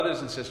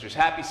Brothers and sisters,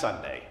 happy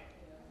Sunday.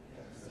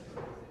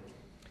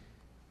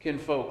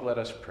 Kinfolk, let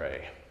us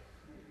pray.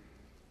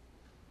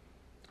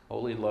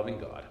 Holy, loving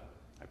God,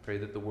 I pray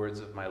that the words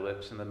of my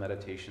lips and the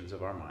meditations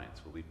of our minds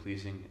will be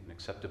pleasing and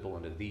acceptable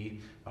unto Thee,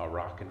 our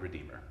rock and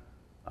redeemer.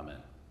 Amen.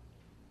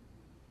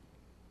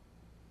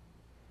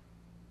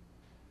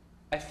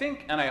 I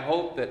think and I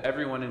hope that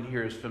everyone in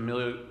here is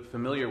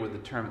familiar with the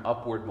term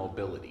upward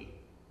mobility,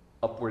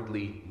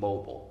 upwardly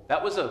mobile.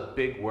 That was a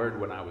big word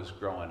when I was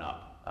growing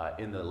up.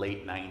 In the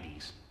late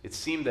 90s. It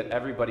seemed that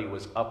everybody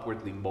was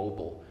upwardly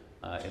mobile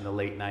in the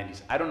late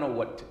 90s. I don't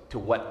know to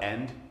what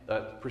end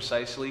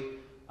precisely,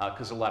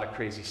 because a lot of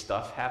crazy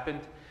stuff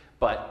happened,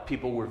 but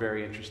people were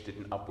very interested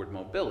in upward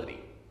mobility.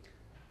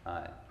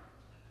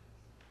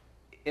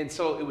 And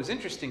so it was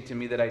interesting to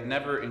me that I'd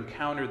never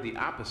encountered the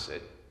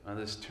opposite of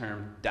this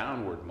term,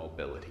 downward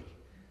mobility.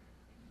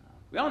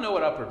 We all know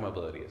what upward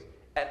mobility is.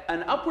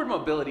 And upward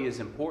mobility is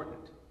important.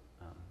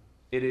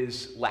 It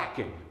is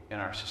lacking in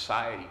our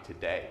society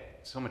today.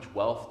 So much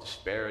wealth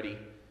disparity.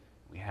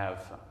 We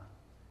have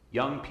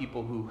young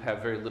people who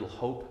have very little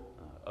hope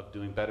of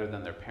doing better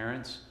than their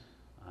parents.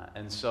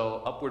 And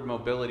so upward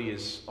mobility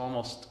is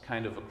almost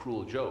kind of a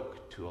cruel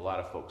joke to a lot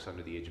of folks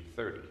under the age of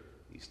 30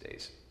 these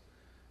days.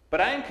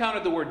 But I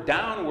encountered the word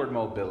downward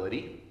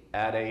mobility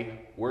at a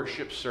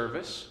worship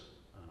service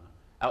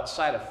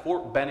outside of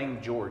Fort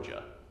Benning,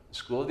 Georgia, the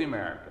School of the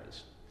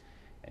Americas.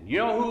 And you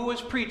know who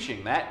was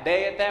preaching that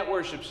day at that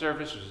worship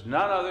service was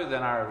none other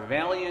than our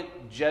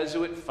valiant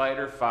Jesuit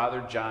fighter,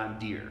 Father John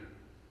Deere,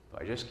 who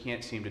I just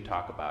can't seem to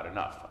talk about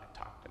enough. I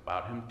talked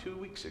about him 2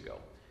 weeks ago.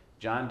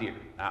 John Deere,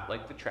 not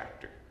like the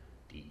tractor,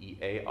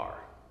 D-E-A-R.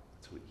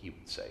 That's what he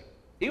would say.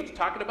 He was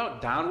talking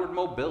about downward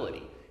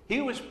mobility.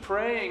 He was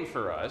praying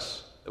for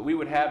us that we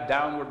would have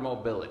downward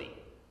mobility.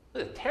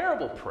 It's a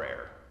terrible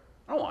prayer.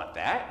 I don't want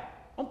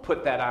that. Don't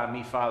put that on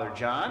me, Father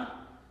John.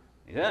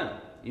 Yeah,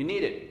 you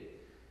need it.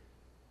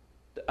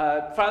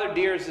 Father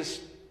Deere is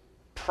this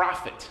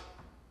prophet,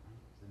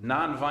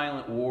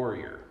 nonviolent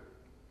warrior.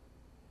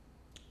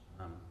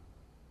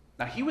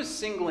 Now, he was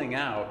singling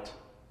out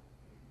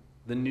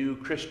the new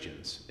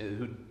Christians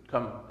who'd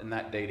come in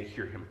that day to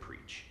hear him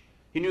preach.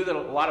 He knew that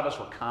a lot of us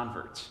were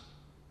converts,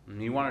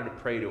 and he wanted to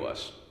pray to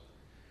us.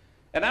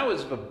 And I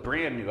was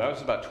brand new. I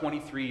was about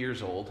 23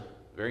 years old,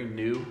 very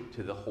new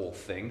to the whole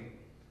thing.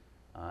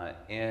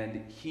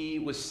 And he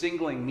was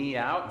singling me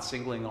out and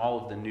singling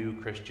all of the new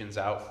Christians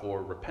out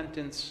for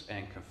repentance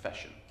and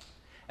confession.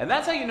 And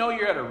that's how you know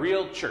you're at a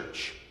real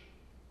church.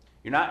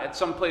 You're not at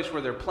some place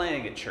where they're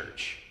playing at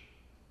church.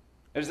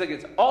 It's like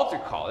it's altar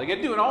call. They get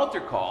to do an altar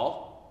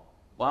call.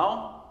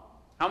 Well,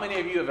 how many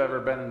of you have ever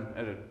been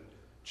at a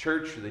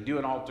church where they do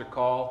an altar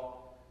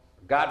call?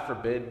 God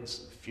forbid,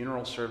 it's a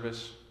funeral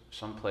service,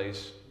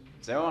 someplace.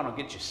 Say, oh, I'll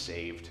get you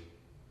saved.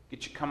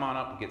 Come on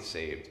up and get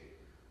saved.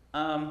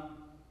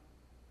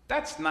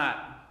 That's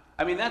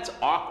that's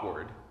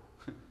awkward,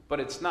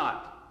 but it's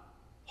not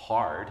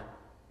hard.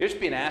 You're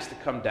just being asked to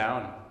come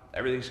down.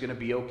 Everything's going to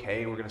be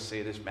okay. We're going to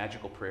say this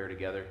magical prayer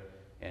together,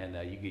 and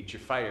you get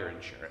your fire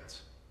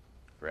insurance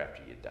for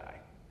after you die.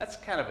 That's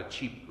kind of a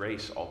cheap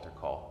grace altar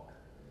call.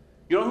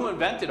 You know who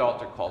invented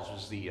altar calls?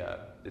 Was the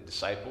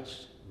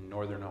disciples in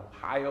northern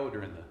Ohio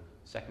during the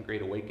Second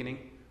Great Awakening.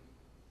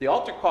 The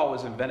altar call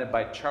was invented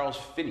by Charles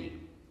Finney.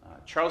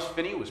 Charles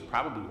Finney was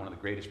probably one of the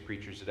greatest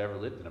preachers that ever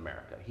lived in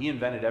America. He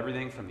invented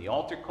everything from the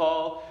altar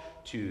call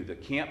to the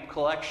camp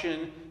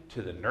collection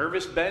to the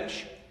nervous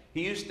bench.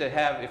 He used to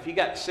have, if he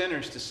got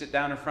sinners to sit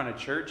down in front of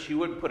church, he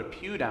wouldn't put a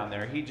pew down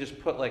there. He'd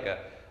just put like a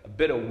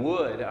bit of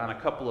wood on a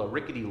couple of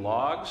rickety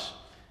logs.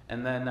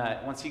 And then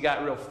once he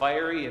got real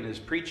fiery in his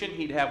preaching,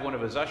 he'd have one of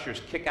his ushers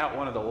kick out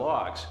one of the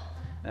logs.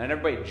 And then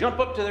everybody would jump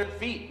up to their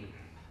feet.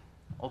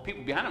 All the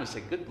people behind him would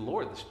say, good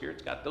Lord, the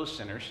Spirit's got those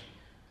sinners.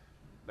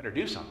 Better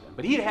do something.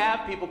 But he'd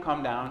have people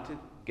come down to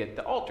get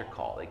the altar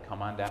call. They'd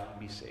come on down and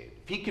be saved.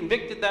 If he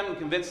convicted them and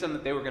convinced them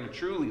that they were going to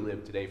truly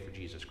live today for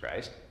Jesus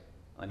Christ,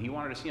 then he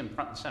wanted to see them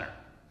front and center.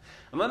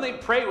 And then they'd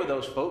pray with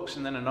those folks,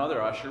 and then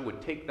another usher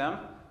would take them,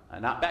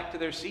 not back to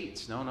their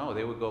seats. No,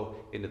 they would go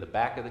into the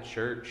back of the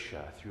church,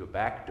 through a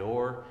back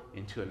door,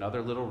 into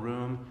another little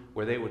room,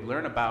 where they would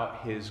learn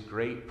about his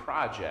great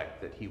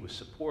project that he was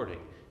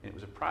supporting. And it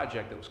was a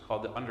project that was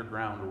called the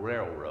Underground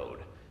Railroad.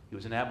 He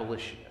was an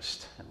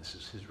abolitionist, and this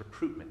is his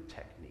recruitment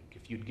technique.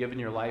 If you'd given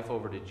your life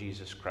over to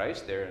Jesus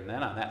Christ there and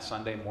then on that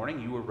Sunday morning,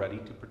 you were ready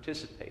to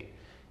participate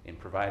in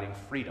providing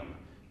freedom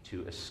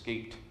to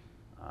escaped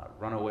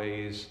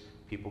runaways,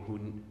 people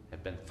who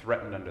had been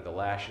threatened under the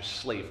lash of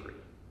slavery.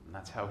 And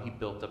that's how he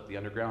built up the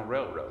Underground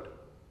Railroad.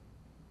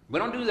 We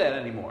don't do that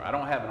anymore. I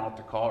don't have an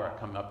altar call or I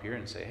come up here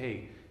and say,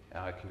 hey,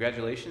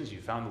 congratulations,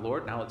 you found the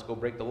Lord, now let's go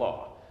break the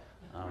law.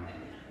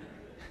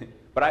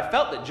 But I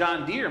felt that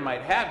John Deere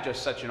might have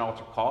just such an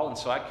altar call, and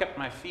so I kept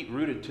my feet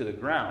rooted to the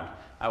ground.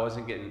 I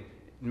wasn't getting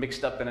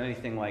mixed up in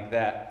anything like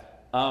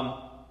that.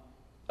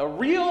 A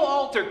real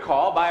altar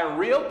call by a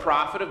real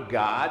prophet of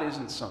God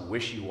isn't some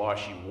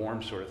wishy-washy,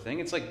 warm sort of thing.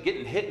 It's like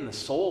getting hit in the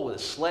soul with a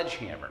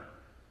sledgehammer.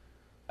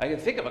 I can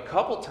think of a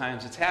couple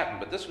times it's happened,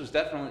 but this was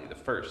definitely the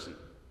first. And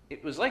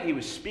it was like he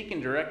was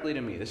speaking directly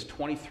to me, this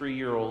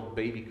 23-year-old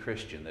baby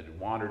Christian that had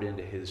wandered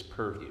into his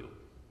purview.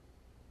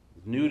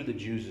 New to the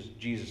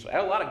Jesus. I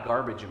had a lot of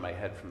garbage in my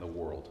head from the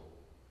world.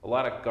 A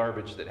lot of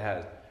garbage that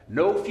has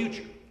no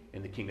future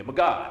in the kingdom of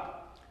God.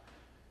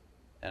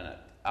 And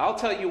I'll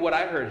tell you what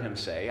I heard him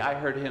say. I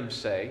heard him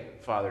say,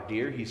 Father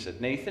dear, he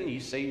said, Nathan, you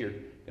say you're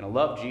going to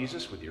love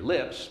Jesus with your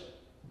lips.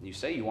 You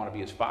say you want to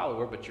be his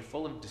follower, but you're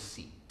full of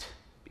deceit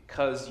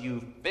because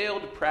you've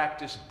failed to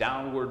practice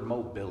downward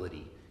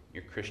mobility in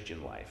your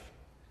Christian life.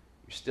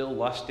 You're still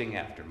lusting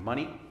after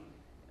money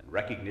and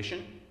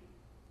recognition,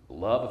 the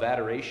love of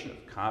adoration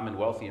of common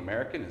wealthy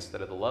American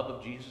instead of the love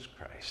of Jesus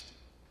Christ.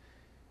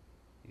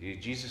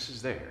 Jesus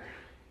is there.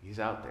 He's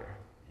out there,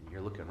 and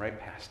you're looking right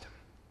past him.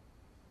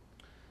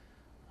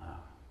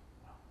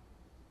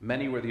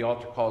 Many were the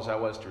altar calls I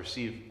was to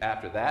receive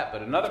after that,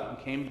 but another one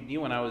came to me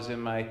when I was in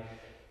my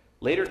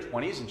later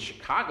 20s in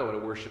Chicago at a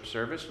worship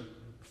service.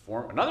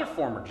 Another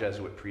former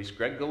Jesuit priest,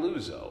 Greg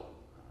Galuzzo,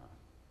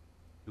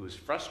 who was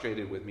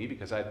frustrated with me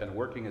because I'd been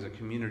working as a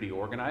community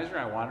organizer.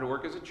 I wanted to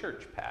work as a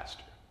church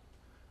pastor.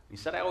 He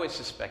said, I always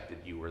suspected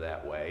you were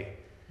that way.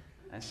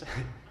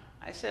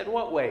 I said,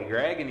 what way,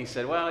 Greg? And he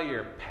said, well,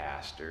 you're a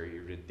pastor.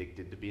 You're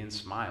addicted to being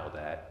smiled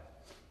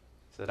at.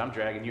 He said, I'm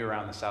dragging you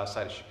around the south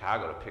side of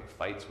Chicago to pick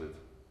fights with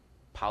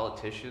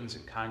politicians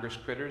and Congress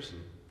critters,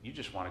 and you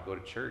just want to go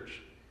to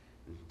church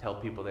and tell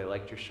people they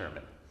liked your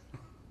sermon.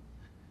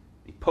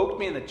 He poked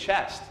me in the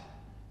chest.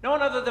 No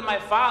one other than my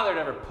father had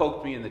ever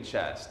poked me in the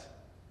chest.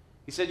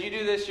 He said, you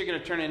do this, you're going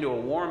to turn into a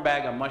warm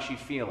bag of mushy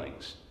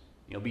feelings.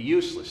 You'll be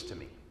useless to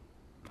me.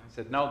 I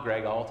said, no,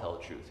 Greg, I'll tell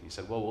the truth. He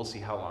said, well, we'll see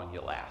how long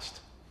you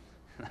last.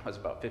 That was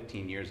about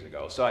 15 years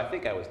ago, so I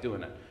think I was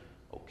doing it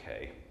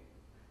okay.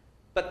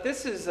 But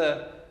this is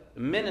a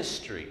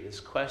ministry,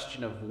 this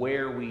question of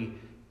where we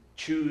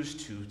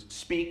choose to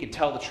speak and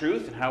tell the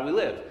truth and how we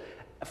live.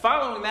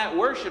 Following that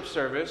worship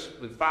service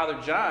with Father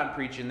John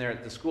preaching there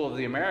at the School of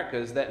the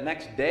Americas, that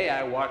next day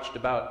I watched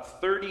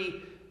about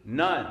 30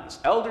 nuns,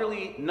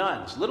 elderly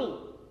nuns,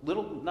 little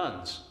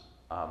nuns,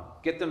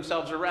 get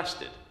themselves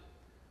arrested.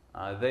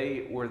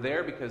 They were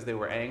there because they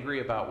were angry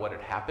about what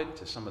had happened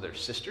to some of their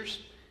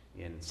sisters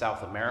in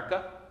South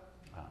America.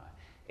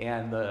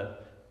 And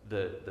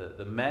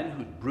the men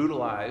who'd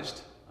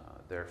brutalized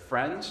their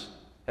friends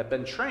had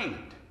been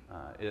trained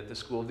at the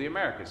School of the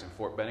Americas in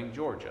Fort Benning,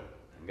 Georgia,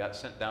 and got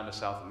sent down to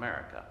South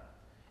America.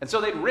 And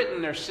so they'd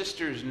written their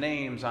sisters'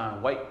 names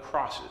on white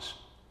crosses.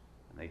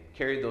 And they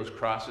carried those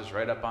crosses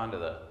right up onto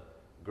the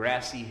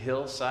grassy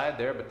hillside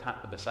there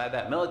beside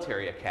that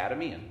military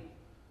academy. And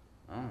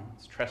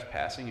it's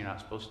trespassing. You're not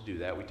supposed to do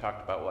that. We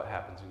talked about what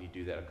happens when you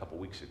do that a couple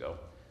weeks ago.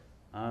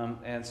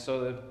 And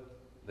so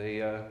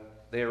they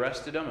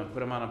arrested them and put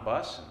them on a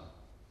bus and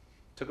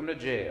took them to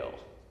jail.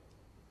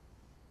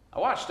 I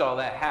watched all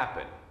that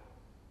happen.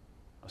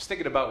 I was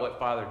thinking about what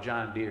Father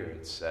John Deere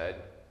had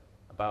said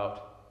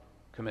about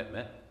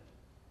commitment.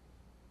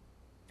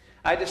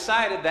 I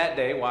decided that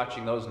day,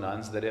 watching those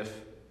nuns, that if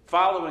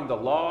following the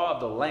law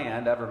of the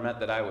land ever meant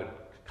that I would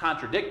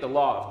contradict the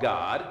law of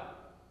God,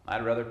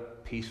 I'd rather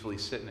peacefully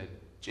sit in a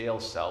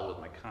jail cell with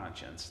my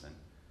conscience than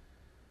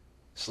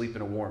sleep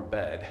in a warm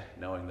bed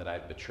knowing that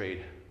I'd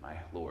betrayed my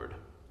Lord.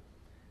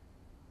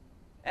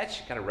 I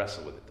actually got to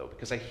wrestle with it, though,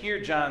 because I hear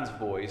John's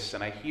voice,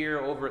 and I hear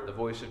over it the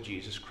voice of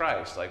Jesus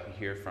Christ, like we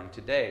hear from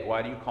today.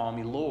 Why do you call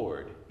me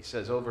Lord? He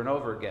says over and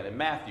over again in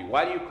Matthew,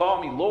 why do you call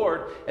me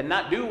Lord and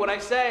not do what I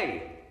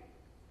say?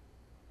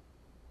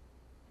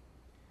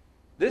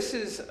 This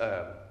is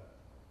a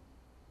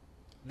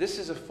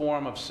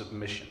form of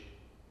submission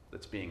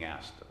that's being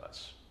asked of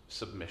us.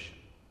 Submission.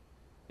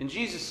 In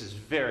Jesus'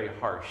 very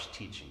harsh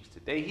teachings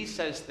today, he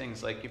says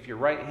things like, if your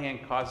right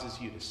hand causes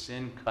you to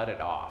sin, cut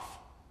it off.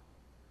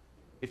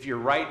 If your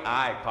right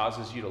eye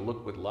causes you to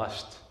look with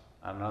lust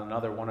on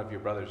another one of your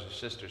brothers or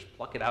sisters,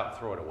 pluck it out and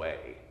throw it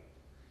away.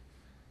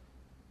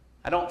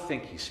 I don't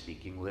think he's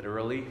speaking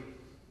literally.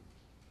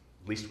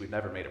 At least we've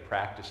never made a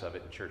practice of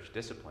it in church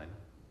discipline.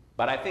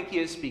 But I think he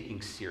is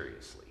speaking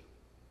seriously.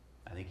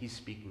 I think he's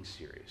speaking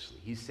seriously.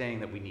 He's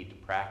saying that we need to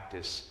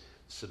practice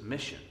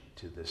submission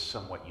to this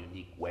somewhat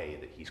unique way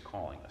that he's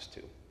calling us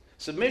to.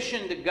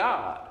 Submission to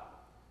God.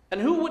 And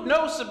who would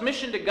know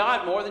submission to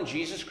God more than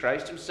Jesus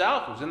Christ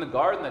himself? It was in the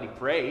garden that he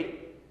prayed.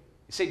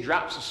 You say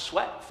drops of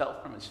sweat fell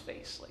from his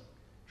face like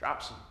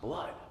drops of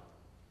blood.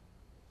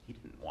 He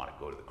didn't want to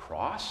go to the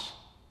cross.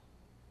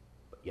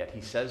 But yet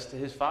he says to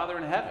his Father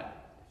in heaven,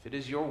 if it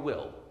is your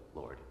will,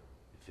 Lord,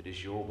 if it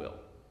is your will.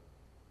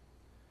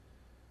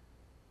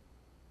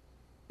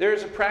 There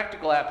is a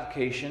practical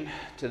application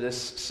to this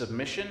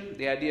submission.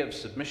 The idea of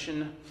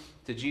submission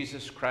to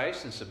Jesus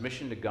Christ and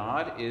submission to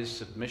God is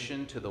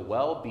submission to the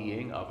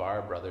well-being of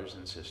our brothers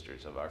and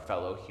sisters, of our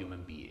fellow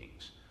human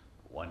beings,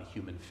 one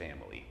human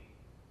family.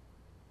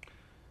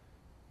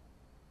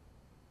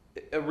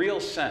 A real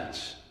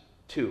sense,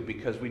 too,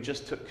 because we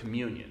just took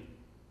communion.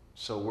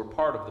 So we're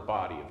part of the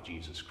body of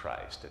Jesus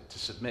Christ. And to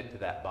submit to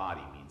that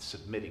body means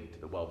submitting to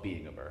the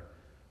well-being of our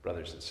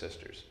brothers and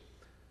sisters.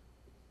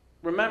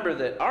 remember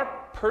that our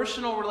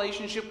personal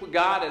relationship with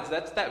God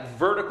that's that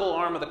vertical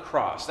arm of the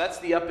cross. That's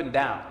the up and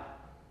down.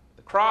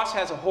 The cross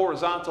has a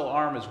horizontal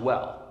arm as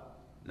well.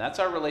 And that's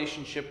our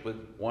relationship with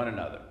one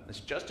another. It's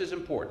just as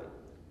important.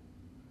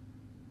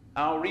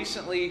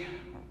 Recently,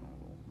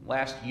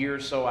 last year or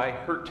so, I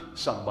hurt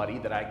somebody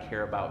that I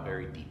care about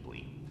very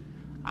deeply.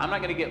 I'm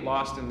not going to get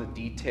lost in the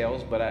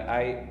details, but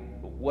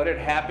what had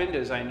happened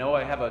is I know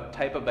I have a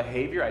type of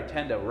behavior. I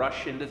tend to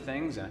rush into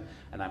things, and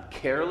I'm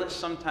careless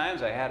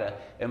sometimes. I had an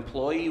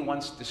employee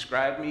once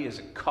describe me as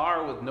a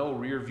car with no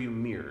rear view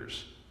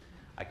mirrors.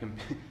 I can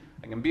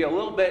be a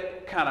little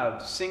bit kind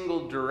of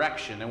single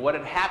direction. And what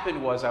had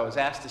happened was I was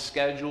asked to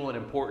schedule an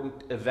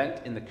important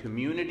event in the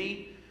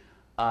community,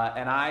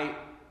 and I,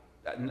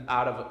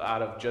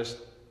 out of just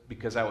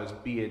because I was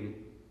being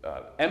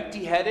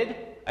empty-headed,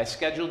 I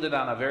scheduled it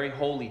on a very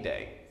holy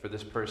day for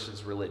this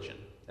person's religion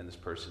and this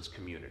person's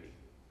community.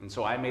 And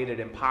so I made it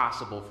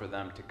impossible for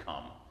them to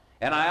come.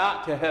 And I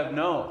ought to have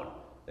known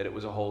that it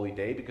was a holy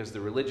day because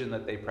the religion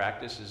that they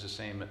practice is the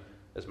same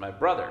as my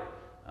brother.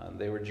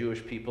 They were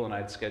Jewish people, and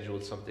I'd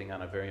scheduled something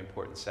on a very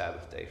important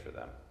Sabbath day for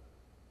them.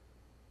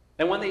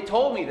 And when they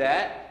told me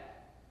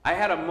that, I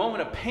had a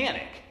moment of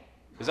panic.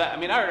 Because I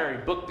had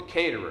already booked the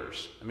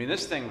caterers.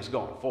 This thing was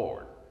going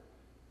forward.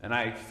 And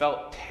I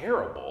felt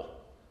terrible.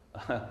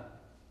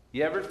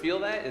 You ever feel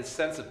that? A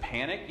sense of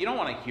panic? You don't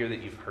want to hear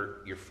that you've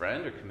hurt your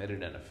friend or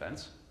committed an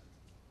offense.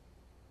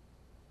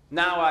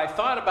 Now, I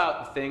thought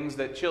about the things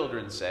that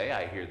children say.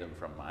 I hear them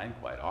from mine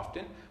quite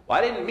often. Well,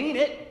 I didn't mean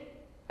it.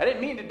 I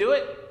didn't mean to do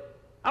it.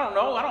 I don't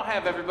know. I don't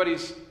have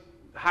everybody's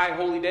high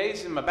holy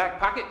days in my back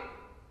pocket.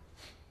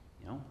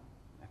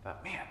 I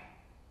thought, man,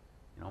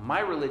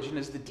 my religion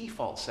is the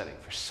default setting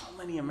for so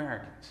many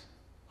Americans.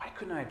 Why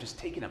couldn't I have just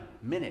taken a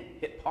minute,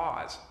 hit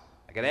pause?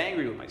 I got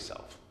angry with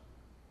myself.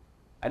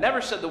 I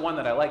never said the one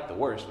that I like the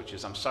worst, which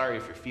is, I'm sorry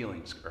if your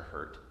feelings are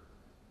hurt.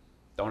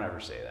 Don't ever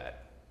say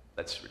that.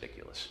 That's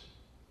ridiculous.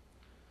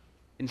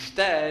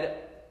 Instead,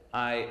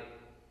 I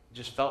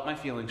just felt my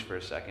feelings for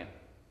a second,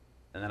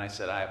 and then I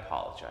said, I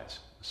apologize.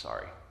 I'm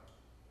sorry.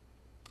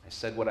 I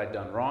said what I'd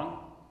done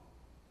wrong.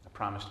 I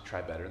promise to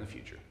try better in the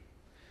future.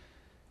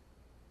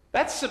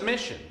 That's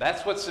submission.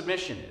 That's what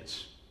submission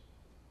is.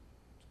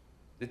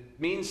 It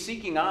means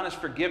seeking honest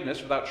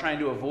forgiveness without trying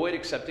to avoid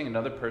accepting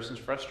another person's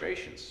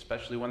frustrations,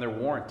 especially when they're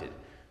warranted.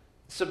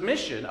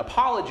 Submission,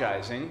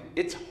 apologizing,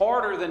 it's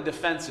harder than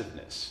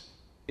defensiveness.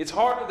 It's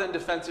harder than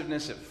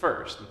defensiveness at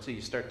first until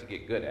you start to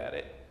get good at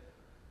it.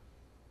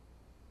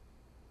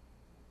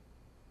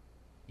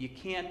 You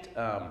can't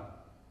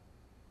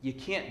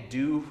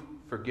do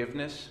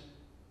forgiveness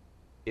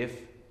if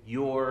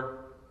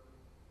you're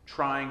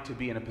trying to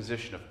be in a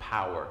position of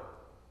power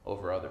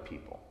over other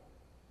people.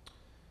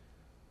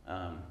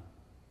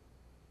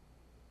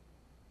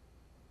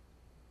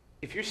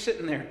 If you're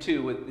sitting there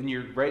too and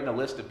you're writing a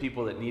list of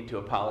people that need to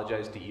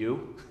apologize to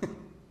you,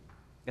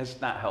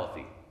 it's not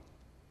healthy.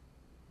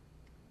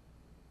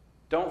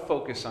 Don't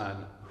focus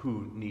on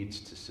who needs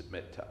to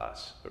submit to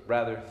us, but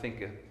rather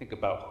think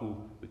about who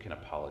we can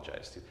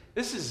apologize to.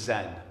 This is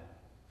Zen,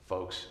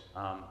 folks,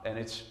 and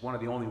it's one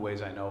of the only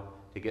ways I know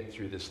to get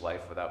through this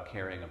life without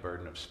carrying a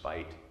burden of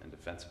spite and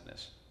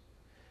defensiveness.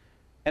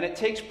 And it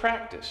takes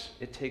practice.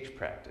 It takes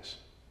practice.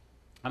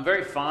 I'm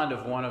very fond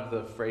of one of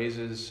the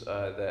phrases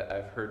that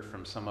I've heard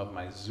from some of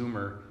my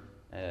Zoomer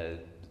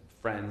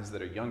friends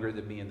that are younger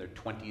than me in their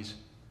 20s.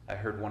 I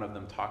heard one of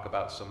them talk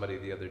about somebody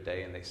the other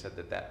day, and they said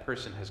that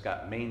person has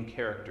got main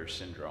character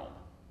syndrome.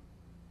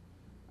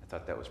 I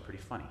thought that was pretty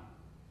funny. I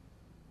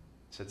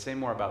said, say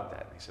more about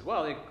that. And they said,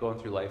 well, they're going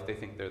through life, they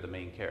think they're the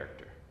main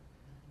character.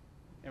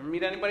 Ever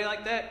meet anybody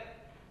like that?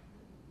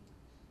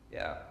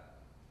 Yeah.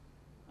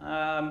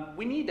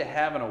 We need to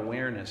have an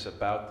awareness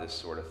about this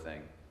sort of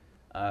thing.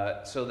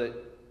 So that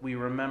we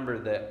remember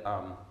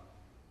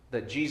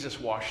that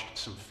Jesus washed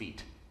some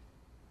feet.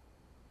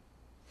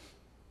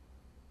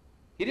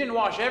 He didn't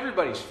wash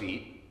everybody's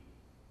feet,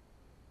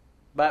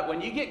 but when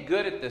you get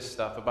good at this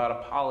stuff about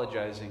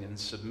apologizing and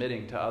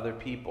submitting to other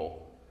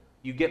people,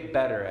 you get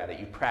better at it,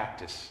 you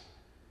practice.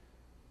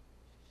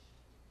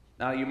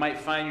 Now, you might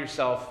find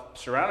yourself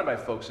surrounded by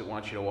folks that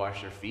want you to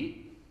wash their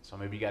feet, so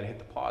maybe you got to hit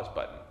the pause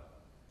button.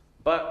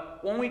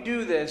 But when we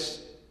do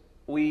this,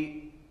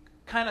 we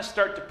kind of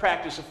start to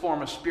practice a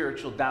form of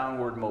spiritual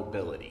downward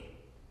mobility.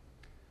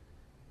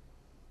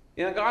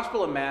 In the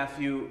Gospel of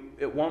Matthew,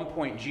 at one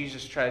point,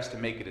 Jesus tries to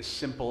make it as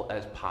simple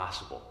as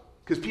possible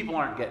because people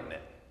aren't getting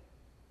it.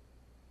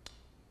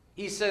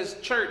 He says,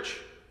 church,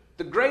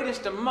 the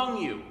greatest among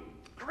you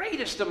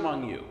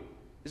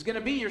is going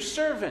to be your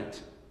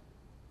servant.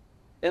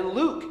 And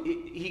Luke,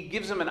 he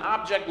gives them an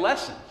object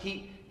lesson.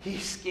 He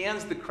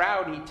scans the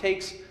crowd and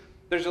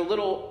there's a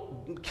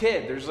little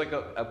kid, there's like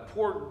a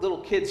poor little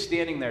kid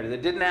standing there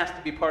that didn't ask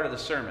to be part of the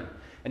sermon.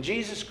 And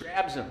Jesus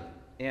grabs him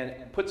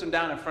and puts him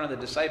down in front of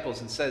the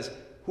disciples and says,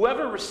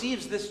 whoever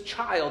receives this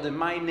child in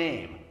my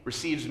name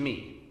receives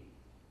me.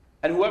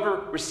 And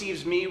whoever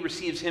receives me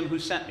receives him who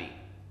sent me.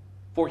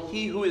 For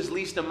he who is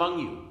least among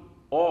you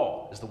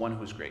all is the one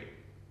who is great.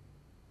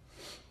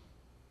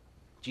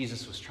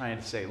 Jesus was trying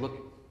to say,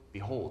 look,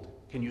 behold,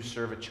 can you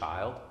serve a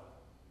child?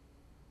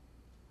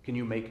 Can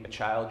you make a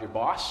child your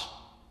boss?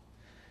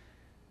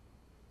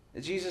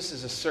 Jesus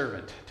is a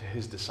servant to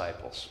his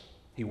disciples.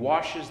 He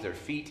washes their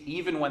feet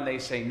even when they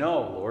say,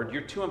 no, Lord,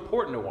 you're too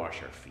important to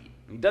wash our feet.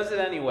 He does it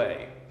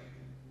anyway.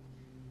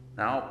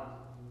 Now,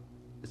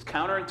 it's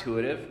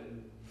counterintuitive,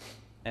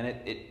 and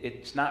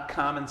it's not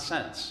common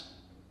sense,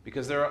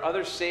 because there are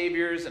other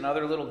saviors and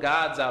other little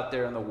gods out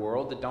there in the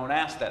world that don't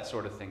ask that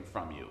sort of thing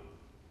from you.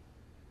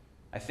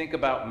 I think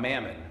about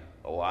Mammon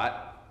a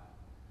lot.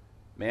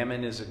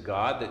 Mammon is a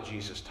god that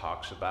Jesus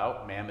talks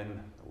about.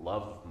 Mammon, the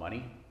love of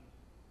money.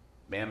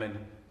 Mammon,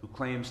 who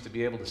claims to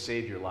be able to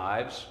save your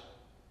lives,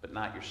 but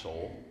not your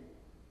soul.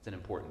 It's an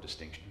important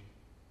distinction.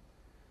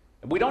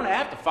 And we don't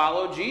have to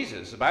follow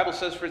Jesus. The Bible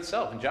says for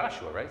itself in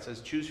Joshua, right? It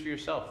says, choose for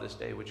yourself this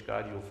day which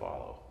God you will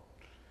follow.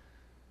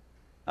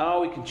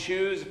 Oh, we can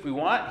choose if we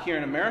want. Here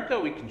in America,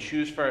 we can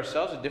choose for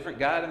ourselves a different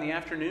God in the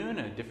afternoon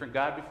and a different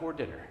God before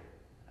dinner.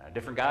 A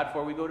different God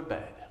before we go to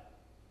bed.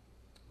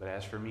 But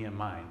as for me and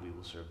mine, we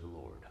will serve the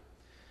Lord.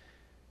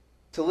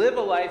 To live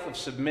a life of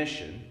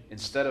submission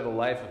instead of a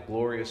life of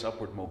glorious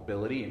upward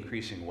mobility,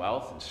 increasing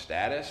wealth and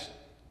status,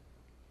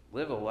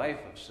 live a life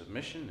of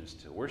submission is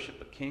to worship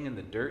a king in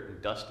the dirt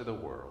and dust of the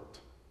world.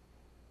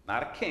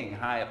 Not a king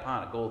high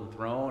upon a golden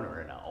throne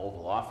or in an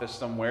Oval Office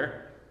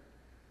somewhere.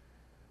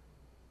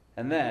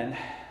 And then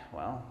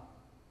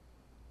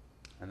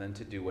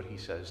to do what he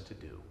says to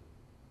do.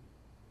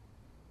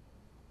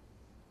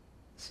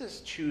 This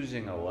is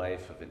choosing a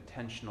life of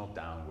intentional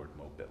downward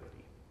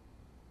mobility.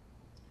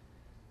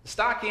 The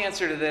stock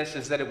answer to this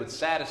is that it would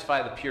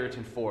satisfy the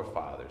Puritan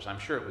forefathers. I'm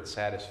sure it would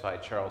satisfy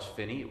Charles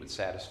Finney. It would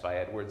satisfy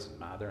Edwards and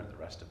Mather and the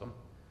rest of them.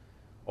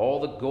 All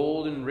the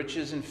gold and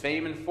riches and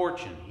fame and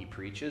fortune, he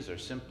preaches, are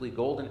simply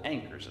golden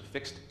anchors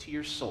affixed to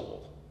your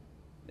soul.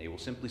 They will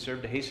simply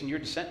serve to hasten your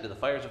descent into the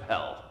fires of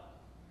hell.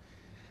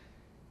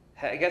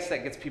 I guess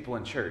that gets people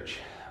in church.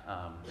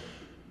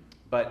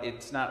 But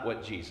it's not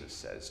what Jesus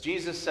says.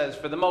 Jesus says,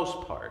 for the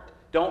most part,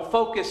 don't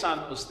focus on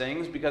those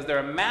things because they're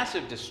a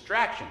massive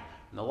distraction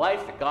from the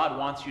life that God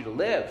wants you to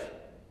live.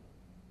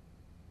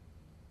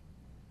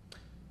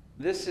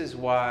 This is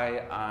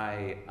why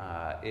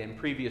I, in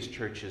previous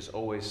churches,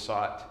 always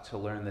sought to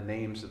learn the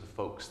names of the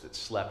folks that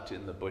slept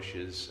in the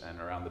bushes and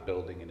around the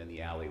building and in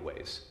the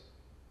alleyways.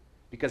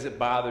 Because it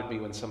bothered me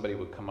when somebody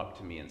would come up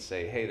to me and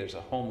say, hey, there's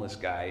a homeless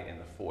guy in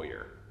the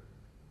foyer.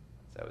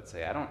 So I would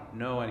say, I don't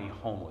know any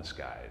homeless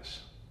guys.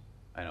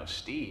 I know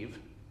Steve,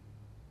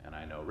 and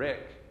I know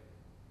Rick.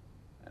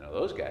 I know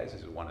those guys.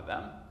 This is one of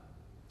them.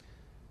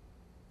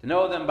 To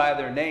know them by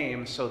their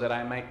name so that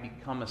I might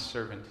become a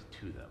servant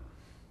to them.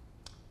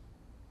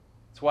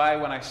 That's why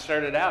when I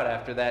started out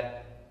after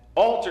that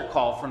altar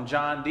call from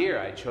John Deere,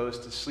 I chose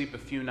to sleep a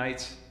few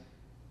nights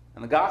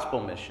on the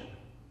gospel mission.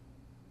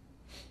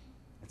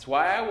 It's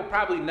why I will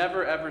probably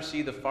never ever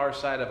see the far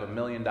side of $1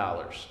 million.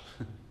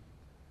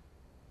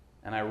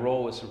 And I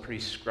roll with some pretty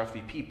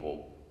scruffy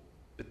people.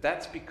 But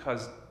that's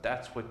because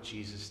that's what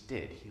Jesus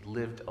did. He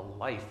lived a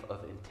life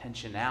of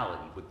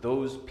intentionality with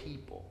those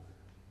people.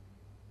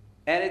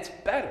 And it's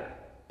better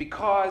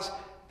because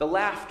the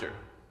laughter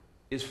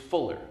is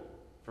fuller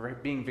for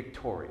being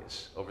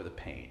victorious over the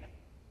pain.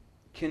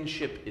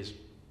 Kinship is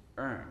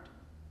earned,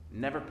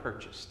 never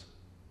purchased.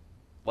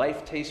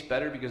 Life tastes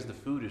better because the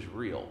food is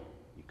real.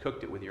 You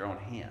cooked it with your own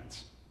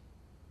hands.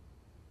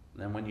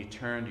 And then when you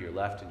turn to your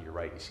left and your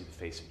right, you see the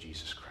face of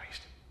Jesus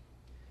Christ.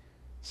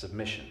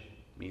 Submission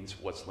means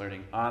what's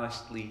learning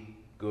honestly,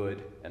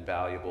 good, and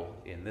valuable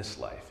in this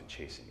life and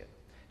chasing it.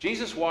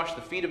 Jesus washed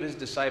the feet of his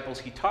disciples.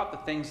 He taught the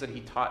things that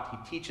he taught.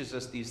 He teaches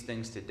us these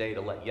things today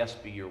to let yes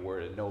be your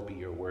word and no be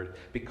your word,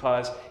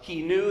 because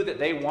he knew that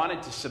they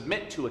wanted to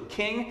submit to a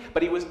king,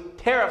 but he was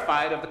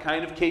terrified of the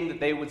kind of king that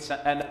they would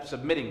end up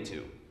submitting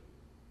to.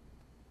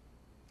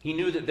 He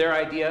knew that their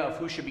idea of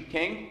who should be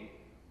king,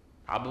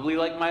 probably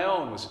like my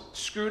own, was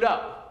screwed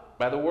up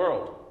by the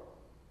world.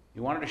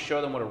 He wanted to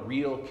show them what a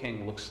real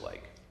king looks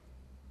like.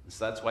 And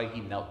so that's why he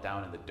knelt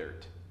down in the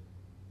dirt.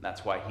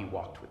 That's why he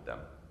walked with them.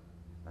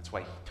 That's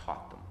why he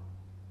taught them.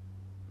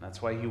 And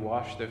that's why he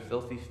washed their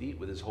filthy feet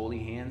with his holy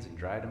hands and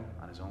dried them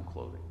on his own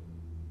clothing.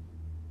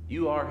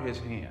 You are his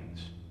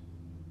hands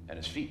and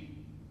his feet.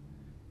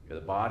 You're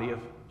the body of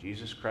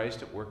Jesus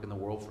Christ at work in the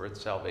world for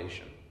its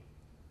salvation.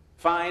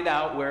 Find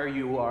out where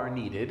you are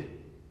needed,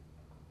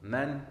 and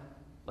then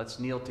let's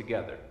kneel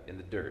together in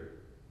the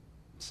dirt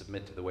and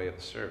submit to the way of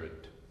the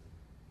servant.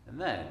 And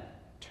then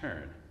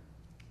turn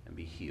and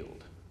be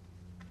healed.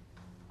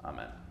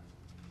 Amen.